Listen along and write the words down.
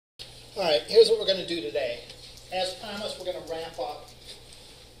All right, here's what we're going to do today. As promised, we're going to wrap up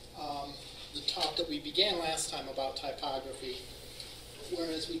the talk that we began last time about typography.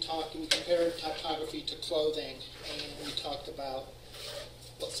 Whereas we compared typography to clothing, and we talked about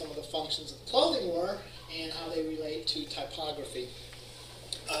what some of the functions of clothing were and how they relate to typography.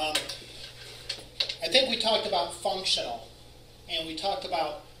 I think we talked about functional, and we talked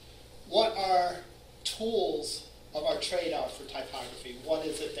about what our tools of our trade are for typography. What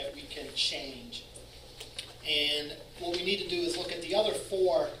is it that we can change? And what we need to do is look at the other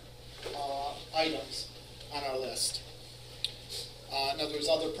four items on our list. In other words,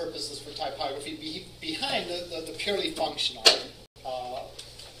 other purposes for typography behind the purely functional,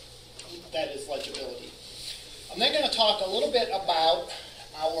 that is legibility. I'm then going to talk a little bit about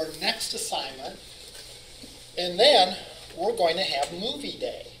our next assignment, and then we're going to have movie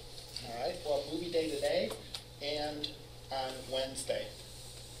day. All right, we'll have movie day today and on Wednesday.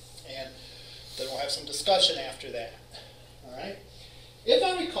 And then we'll have some discussion after that. All right? If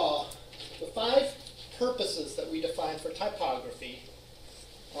I recall, the 5 purposes that we define for typography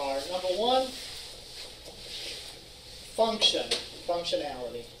are, number 1,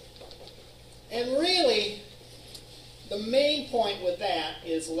 functionality. And really, the main point with that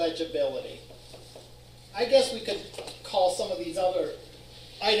is legibility. I guess we could call some of these other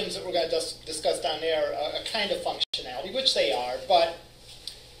items that we're going to discuss down there a kind of functionality, which they are, but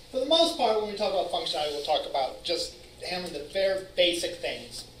for the most part, when we talk about functionality, we'll talk about just handling the very basic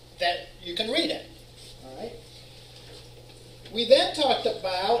things that you can read it. All right? We then talked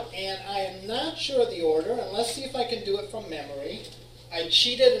about, and I am not sure of the order, and let's see if I can do it from memory. I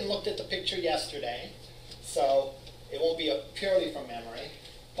cheated and looked at the picture yesterday, so it won't be purely from memory.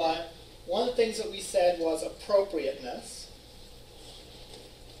 But one of the things that we said was appropriateness.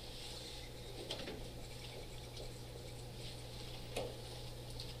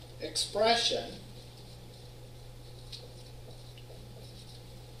 Expression,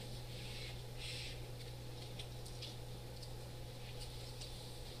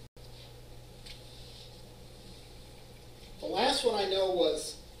 the last one I know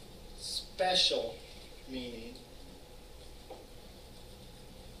was special meaning.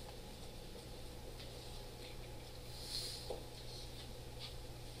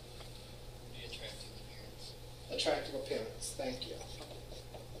 The attractive appearance. Attractive appearance, thank you.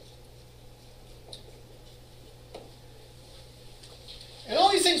 And all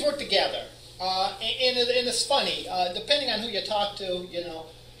these things work together. And it's funny, depending on who you talk to, you know,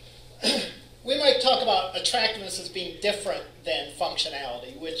 we might talk about attractiveness as being different than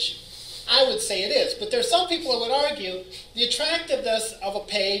functionality, which I would say it is. But there's some people that would argue the attractiveness of a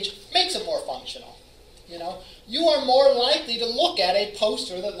page makes it more functional. You know, you are more likely to look at a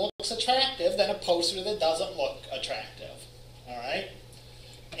poster that looks attractive than a poster that doesn't look attractive. All right?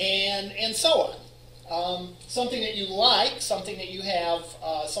 And so on. Something that you like, something that you have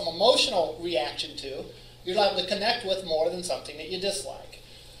some emotional reaction to, you're liable to connect with more than something that you dislike.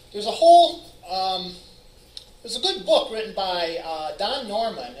 There's a whole, there's a good book written by Don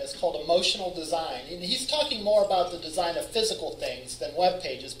Norman. It's called Emotional Design. And he's talking more about the design of physical things than web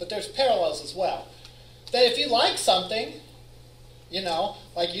pages, but there's parallels as well. That if you like something, you know,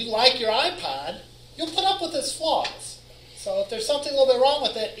 like you like your iPod, you'll put up with its flaws. So if there's something a little bit wrong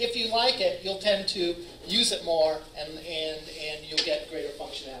with it, if you like it, you'll tend to use it more, and you'll get greater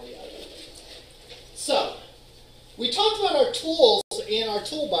functionality out of it. So, we talked about our tools in our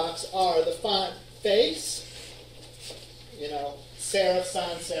toolbox are the font face, you know, serif,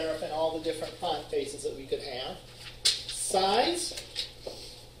 sans serif, and all the different font faces that we could have. Size,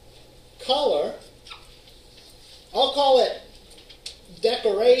 color, I'll call it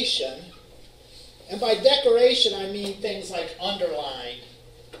decoration. And by decoration, I mean things like underline,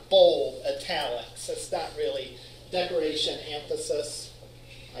 bold, italics. It's not really decoration, emphasis,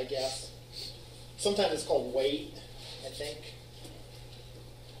 I guess. Sometimes it's called weight, I think.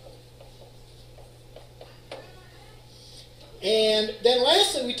 And then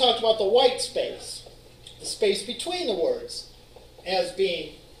lastly, we talked about the white space, the space between the words, as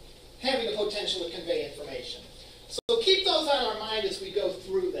being having the potential to convey information. So keep those on our mind as we go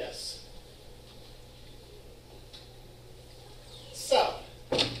through this.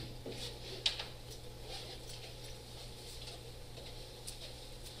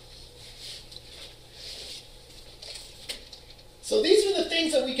 So these are the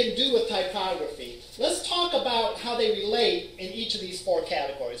things that we can do with typography. Let's talk about how they relate in each of these 4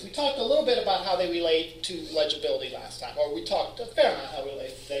 categories. We talked a little bit about how they relate to legibility last time, or we talked a fair amount how they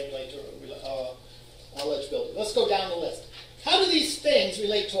relate to legibility. Let's go down the list. How do these things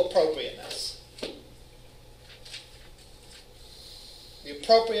relate to appropriateness? The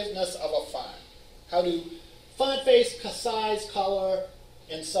appropriateness of a font. How do font face, size, color,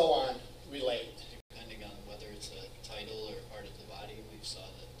 and so on relate? Depending on whether it's a title or part of the body, we saw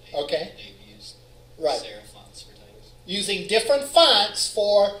that they've used serif fonts for titles. Using different fonts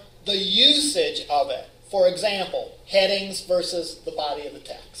for the usage of it. For example, headings versus the body of the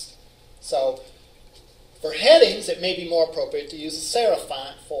text. So for headings, it may be more appropriate to use a serif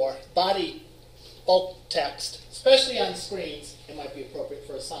font. For body bulk text, especially on screens, it might be appropriate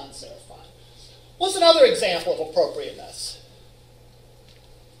for a sans serif font. What's another example of appropriateness?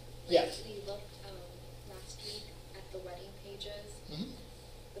 Yes? We looked last week at the wedding pages.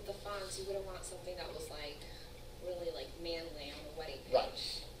 With the fonts, you wouldn't want something that was like really like manly on the wedding page. Right.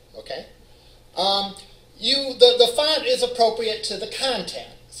 Okay. The font is appropriate to the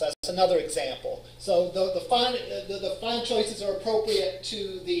content. So that's another example. So the font choices are appropriate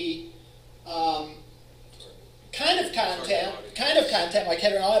to the kind of content like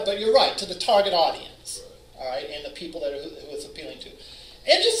header and all that, but you're right, to the target audience, all right, and the people that who it's appealing to.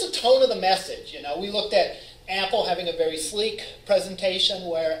 And just the tone of the message, you know. We looked at Apple having a very sleek presentation,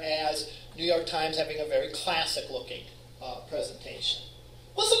 whereas New York Times having a very classic-looking presentation.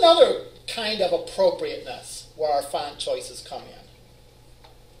 What's another kind of appropriateness where our font choices come in?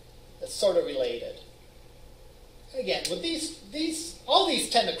 That's sort of related. Again, with all these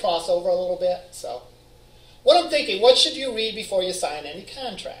tend to cross over a little bit, so. What I'm thinking, what should you read before you sign any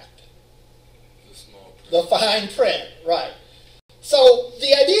contract? The small print. The fine print, right. So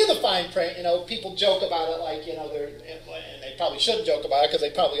the idea of the fine print, you know, people joke about it like, you know, and they probably shouldn't joke about it because they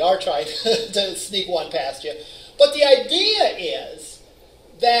probably are trying to sneak one past you. But the idea is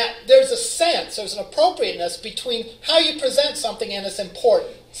that there's a sense, there's an appropriateness between how you present something and its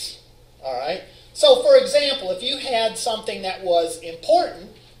importance. All right? So, for example, if you had something that was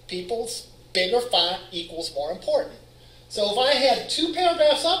important, people's bigger font equals more important. So if I had two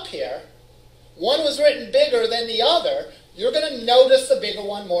paragraphs up here, one was written bigger than the other, you're going to notice the bigger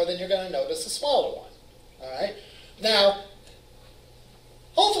one more than you're going to notice the smaller one. All right? Now,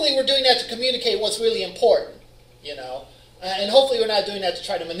 hopefully we're doing that to communicate what's really important, you know, and hopefully we're not doing that to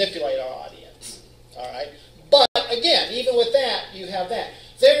try to manipulate our audience. All right? But again, even with that, you have that.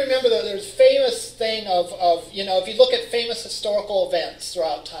 Does anyone remember that there's famous thing of, you know, if you look at famous historical events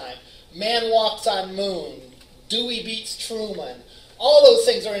throughout time, Man Walks on Moon, Dewey Beats Truman, all those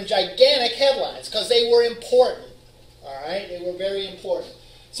things are in gigantic headlines because they were important. All right? They were very important.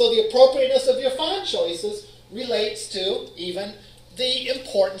 So the appropriateness of your font choices relates to even the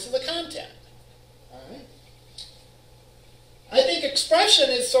importance of the content. All right? I think expression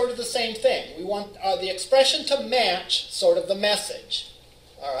is sort of the same thing. We want the expression to match sort of the message.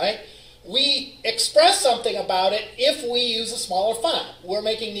 All right? We express something about it if we use a smaller font. We're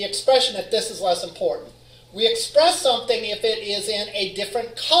making the expression that this is less important. We express something if it is in a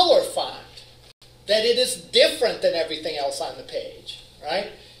different color font, that it is different than everything else on the page.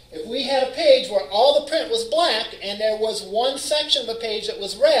 Right? If we had a page where all the print was black and there was one section of the page that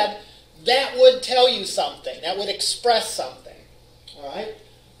was red, that would tell you something. That would express something. All right?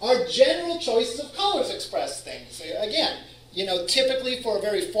 Our general choices of colors express things. Again, you know, typically for a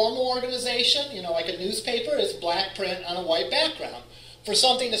very formal organization, you know, like a newspaper, it's black print on a white background. For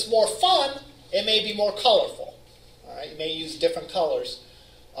something that's more fun, it may be more colorful. All right? You may use different colors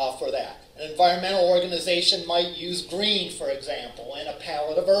for that. An environmental organization might use green, for example, and a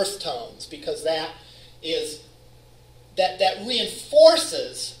palette of earth tones, because that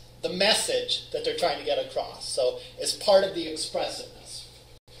reinforces the message that they're trying to get across. So it's part of the expressiveness.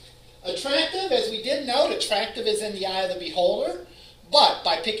 Attractive, as we did note, attractive is in the eye of the beholder, but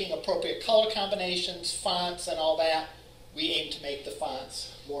by picking appropriate color combinations, fonts, and all that, we aim to make the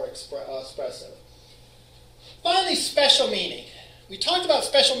fonts more expressive. Finally, special meaning. We talked about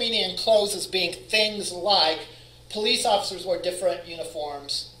special meaning in clothes as being things like police officers wear different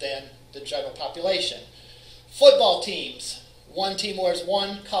uniforms than the general population. Football teams, one team wears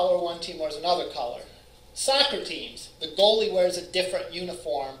one color, one team wears another color. Soccer teams, the goalie wears a different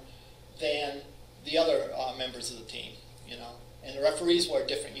uniform than the other members of the team, you know, and the referees wear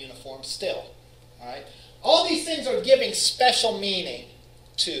different uniforms still. All right, all these things are giving special meaning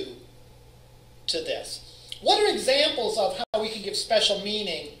to this. What are examples of how we can give special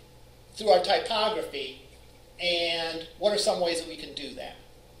meaning through our typography, and what are some ways that we can do that?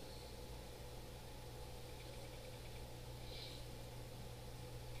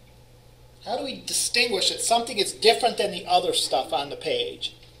 How do we distinguish that something is different than the other stuff on the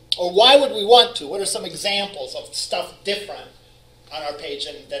page? Or why would we want to? What are some examples of stuff different on our page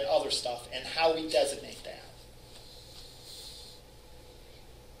than other stuff, and how we designate that?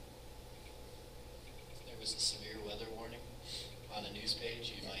 There was a severe weather warning on a newspaper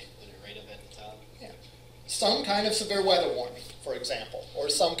some kind of severe weather warning, for example, or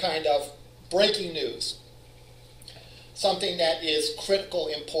some kind of breaking news, something that is critical,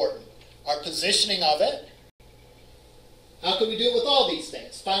 important. Our positioning of it. How can we do it with all these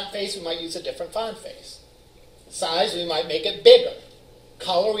things? Font face, we might use a different font face. Size, we might make it bigger.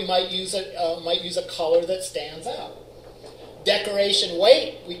 Color, we might use a color that stands out. Decoration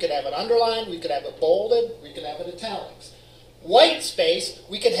weight, we could have it underlined, we could have it bolded, we could have it italics. White space,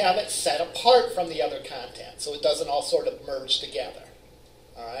 we could have it set apart from the other content so it doesn't all sort of merge together.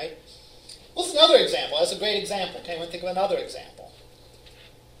 All right? What's another example? That's a great example. Can anyone think of another example?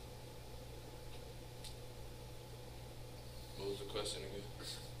 What was the question again?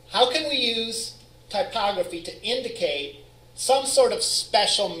 How can we use typography to indicate some sort of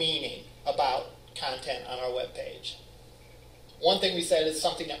special meaning about content on our web page? One thing we said is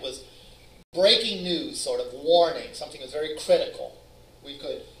something that was breaking news, sort of warning, something that was very critical. We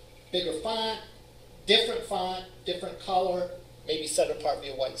could, bigger font, different color, maybe set it apart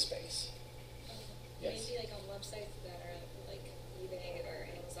via white space. Yes? Maybe like on websites that are like eBay or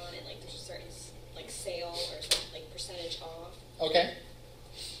Amazon and like there's a certain like sale or some like percentage off. Okay.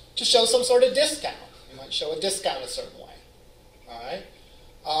 To show some sort of discount. You might show a discount a certain way. All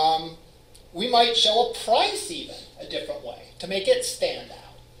right. We might show a price even a different way to make it stand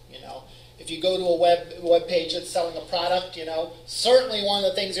out. You know, if you go to a web page that's selling a product, you know, certainly one of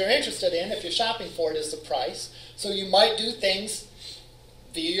the things you're interested in if you're shopping for it is the price. So you might do things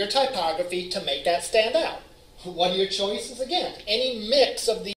via your typography to make that stand out. What are your choices? Again, any mix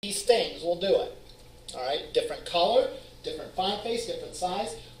of these things will do it. All right, different color, different font face, different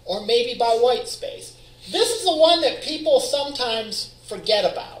size, or maybe by white space. This is the one that people sometimes forget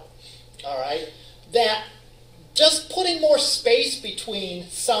about. All right, that just putting more space between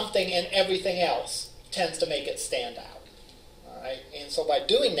something and everything else tends to make it stand out. All right, and so by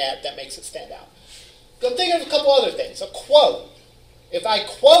doing that, that makes it stand out. But think of a couple other things. A quote. If I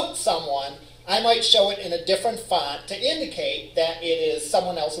quote someone, I might show it in a different font to indicate that it is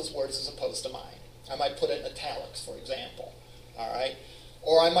someone else's words as opposed to mine. I might put it in italics, for example. All right,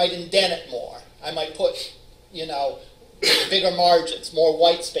 or I might indent it more. I might put, you know, bigger margins, more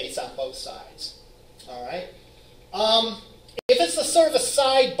white space on both sides. All right. If it's a sort of a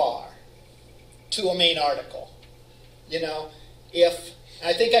sidebar to a main article, you know, if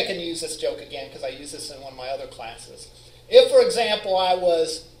I think I can use this joke again because I use this in one of my other classes. If, for example, I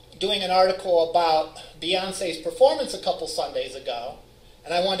was doing an article about Beyonce's performance a couple Sundays ago,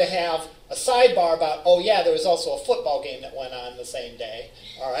 and I wanted to have a sidebar about, oh yeah, there was also a football game that went on the same day,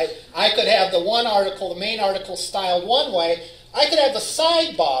 all right? I could have the one article, the main article, styled one way. I could have the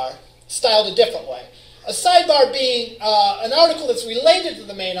sidebar styled a different way. A sidebar being an article that's related to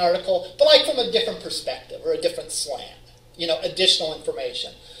the main article, but like from a different perspective or a different slant, you know, additional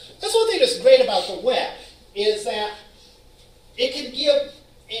information. That's one thing that's great about the web, is that it can give,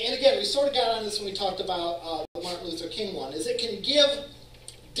 and again, we sort of got on this when we talked about the Martin Luther King one, is it can give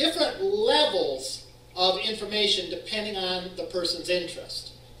different levels of information depending on the person's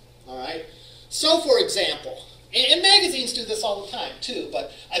interest. All right? So, for example, and magazines do this all the time too,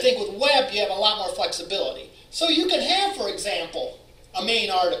 but I think with web you have a lot more flexibility. So you can have, for example, a main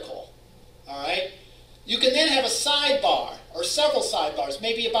article. All right? You can then have a sidebar or several sidebars,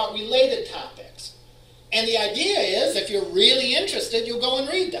 maybe about related topics. And the idea is, if you're really interested, you'll go and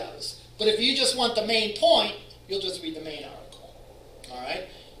read those. But if you just want the main point, you'll just read the main article. All right?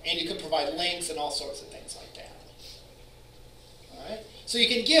 And you can provide links and all sorts of things like that. All right? So you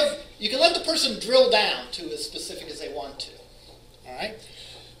can let the person drill down to as specific as they want to. All right?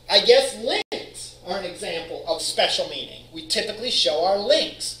 I guess links are an example of special meaning. We typically show our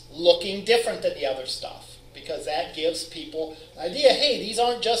links looking different than the other stuff because that gives people the idea, hey, these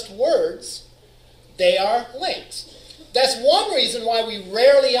aren't just words. They are links. That's one reason why we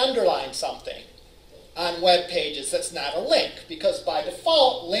rarely underline something on web pages that's not a link, because by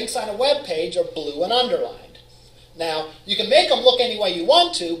default, links on a web page are blue and underlined. Now, you can make them look any way you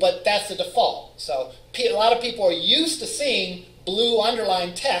want to, but that's the default. So a lot of people are used to seeing blue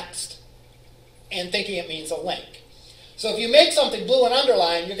underlined text and thinking it means a link. So if you make something blue and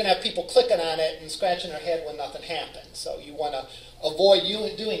underlined, you're going to have people clicking on it and scratching their head when nothing happens. So you want to avoid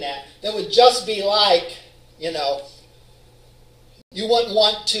doing that. That would just be like, you know, you wouldn't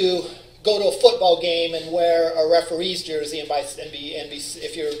want to go to a football game and wear a referee's jersey and be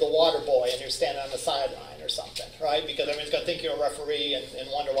if you're the water boy and you're standing on the sideline or something, right? Because everyone's going to think you're a referee and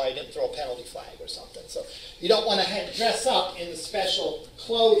wonder why you didn't throw a penalty flag or something. So you don't want to dress up in the special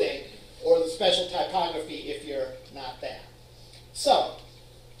clothing or the special typography if you're not that. So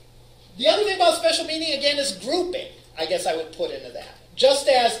the other thing about special meaning, again, is grouping. I guess I would put into that. Just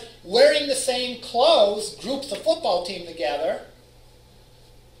as wearing the same clothes groups the football team together,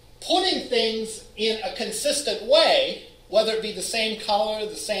 putting things in a consistent way, whether it be the same color,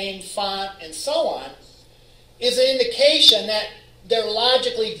 the same font, and so on, is an indication that they're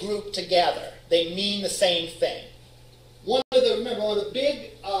logically grouped together. They mean the same thing. One of the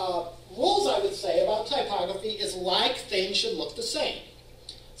big rules I would say about typography is like things should look the same.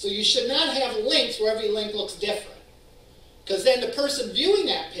 So you should not have links where every link looks different. Because then the person viewing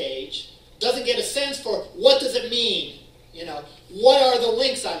that page doesn't get a sense for what does it mean. What are the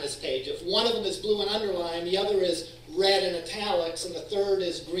links on this page? If one of them is blue and underlined, the other is red and italics, and the third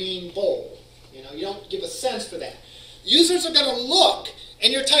is green bold. You don't give a sense for that. Users are going to look,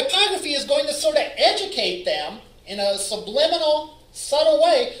 and your typography is going to sort of educate them in a subliminal, subtle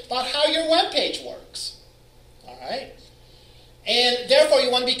way about how your web page works. All right? And therefore,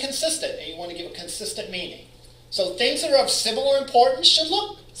 you want to be consistent, and you want to give a consistent meaning. So things that are of similar importance should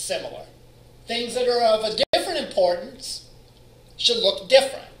look similar. Things that are of a different importance should look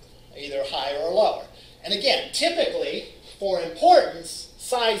different, either higher or lower. And again, typically, for importance,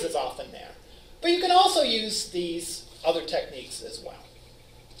 size is often there. But you can also use these other techniques as well.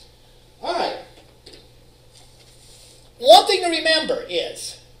 All right. One thing to remember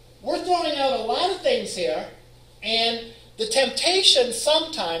is we're throwing out a lot of things here, and the temptation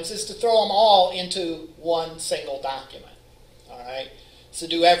sometimes is to throw them all into one single document. All right? So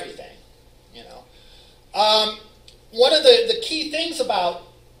do everything. One of the key things about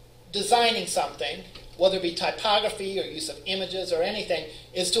designing something, whether it be typography or use of images or anything,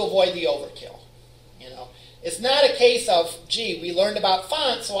 is to avoid the overkill. It's not a case of, gee, we learned about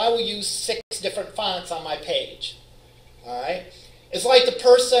fonts, so I will use 6 different fonts on my page. All right? It's like the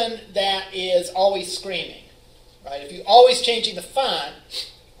person that is always screaming. Right? If you're always changing the font,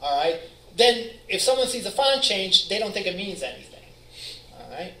 all right, then if someone sees a font change, they don't think it means anything.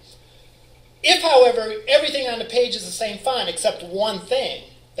 All right? If, however, everything on the page is the same font except one thing,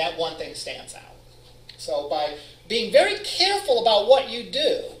 that one thing stands out. So by being very careful about what you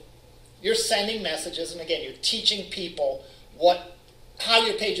do, you're sending messages, and again, you're teaching people how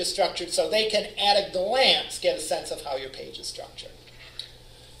your page is structured so they can, at a glance, get a sense of how your page is structured.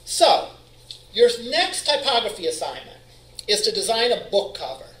 So, your next typography assignment is to design a book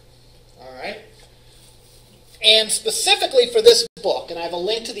cover. All right? And specifically for this book, and I have a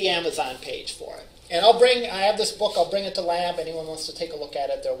link to the Amazon page for it. And I have this book, I'll bring it to lab. Anyone wants to take a look at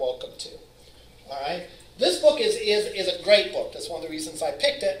it, they're welcome to. All right? This book is a great book. That's one of the reasons I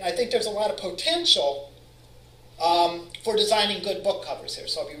picked it. And I think there's a lot of potential for designing good book covers here.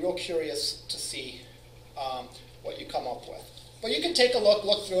 So I'll be real curious to see what you come up with. But you can take a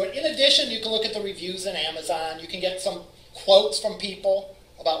look through it. In addition, you can look at the reviews in Amazon. You can get some quotes from people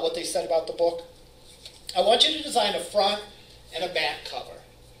about what they said about the book. I want you to design a front and a back cover.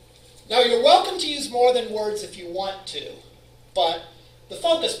 Now, you're welcome to use more than words if you want to, but the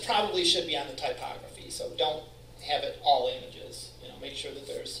focus probably should be on the typography, so don't have it all images. Make sure that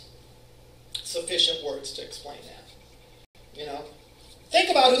there's sufficient words to explain that. Think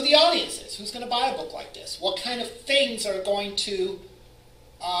about who the audience is. Who's going to buy a book like this? What kind of things are going to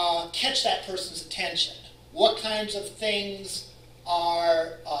catch that person's attention? What kinds of things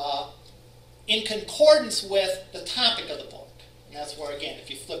are in concordance with the topic of the book? And that's where, again, if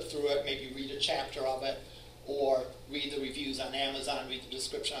you flip through it, maybe read a chapter of it, or read the reviews on Amazon, read the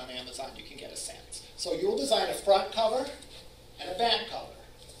description on Amazon, you can get a sense. So you'll design a front cover and a back cover.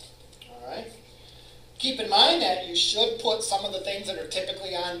 All right? Keep in mind that you should put some of the things that are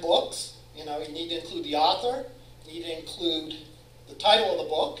typically on books. You need to include the author. You need to include the title of the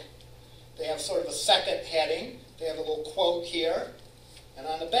book. They have sort of a second heading. They have a little quote here. And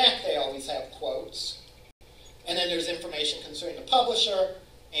on the back, they always have quotes. And then there's information concerning the publisher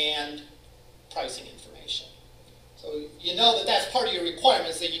and pricing information. So you know that that's part of your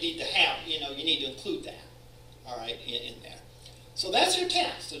requirements that you need to have. You need to include that, all right, in there. So that's your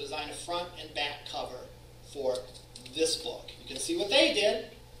task, to design a front and back cover for this book. You can see what they did.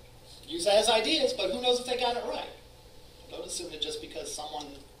 Use that as ideas, but who knows if they got it right. Don't assume that just because someone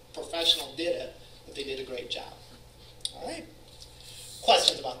professional did it, that they did a great job. All right?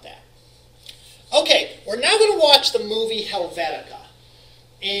 Questions about that? Okay, we're now going to watch the movie Helvetica.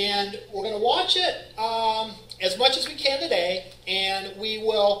 And we're going to watch it as much as we can today, and we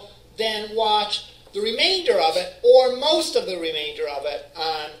will then watch the remainder of it, or most of the remainder of it,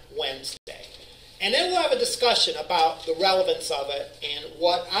 on Wednesday. And then we'll have a discussion about the relevance of it and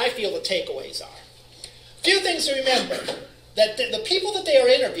what I feel the takeaways are. A few things to remember, that the people that they are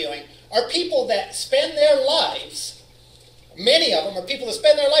interviewing are people that spend their lives, many of them are people that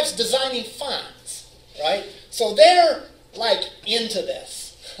spend their lives designing fonts, right? So they're like into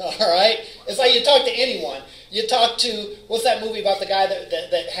this, All right? It's like you talk to anyone. You talk to, what's that movie about the guy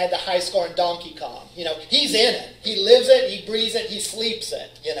that had the high score in Donkey Kong? You know, he's in it. He lives it, he breathes it, he sleeps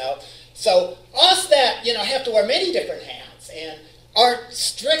it, you know. So us that, you know, have to wear many different hats and aren't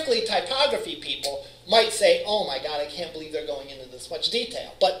strictly typography people might say, oh my God, I can't believe they're going into this much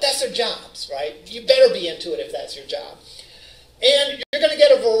detail. But that's their jobs, right? You better be into it if that's your job. And you're going to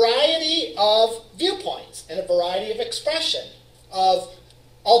get a variety of viewpoints and a variety of expression of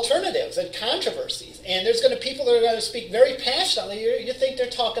alternatives and controversies. And there's going to be people that are going to speak very passionately. You think they're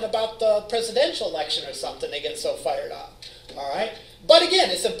talking about the presidential election or something. They get so fired up. All right? But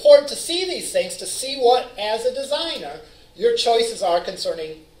again, it's important to see these things, to see what, as a designer, your choices are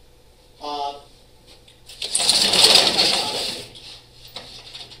concerning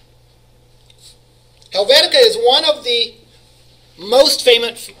Helvetica is one of the most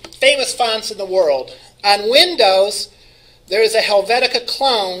famous fonts in the world. On Windows, there is a Helvetica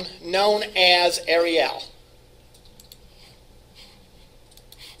clone known as Arial.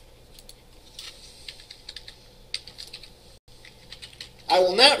 I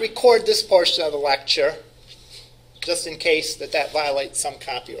will not record this portion of the lecture, just in case that violates some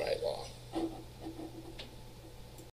copyright law.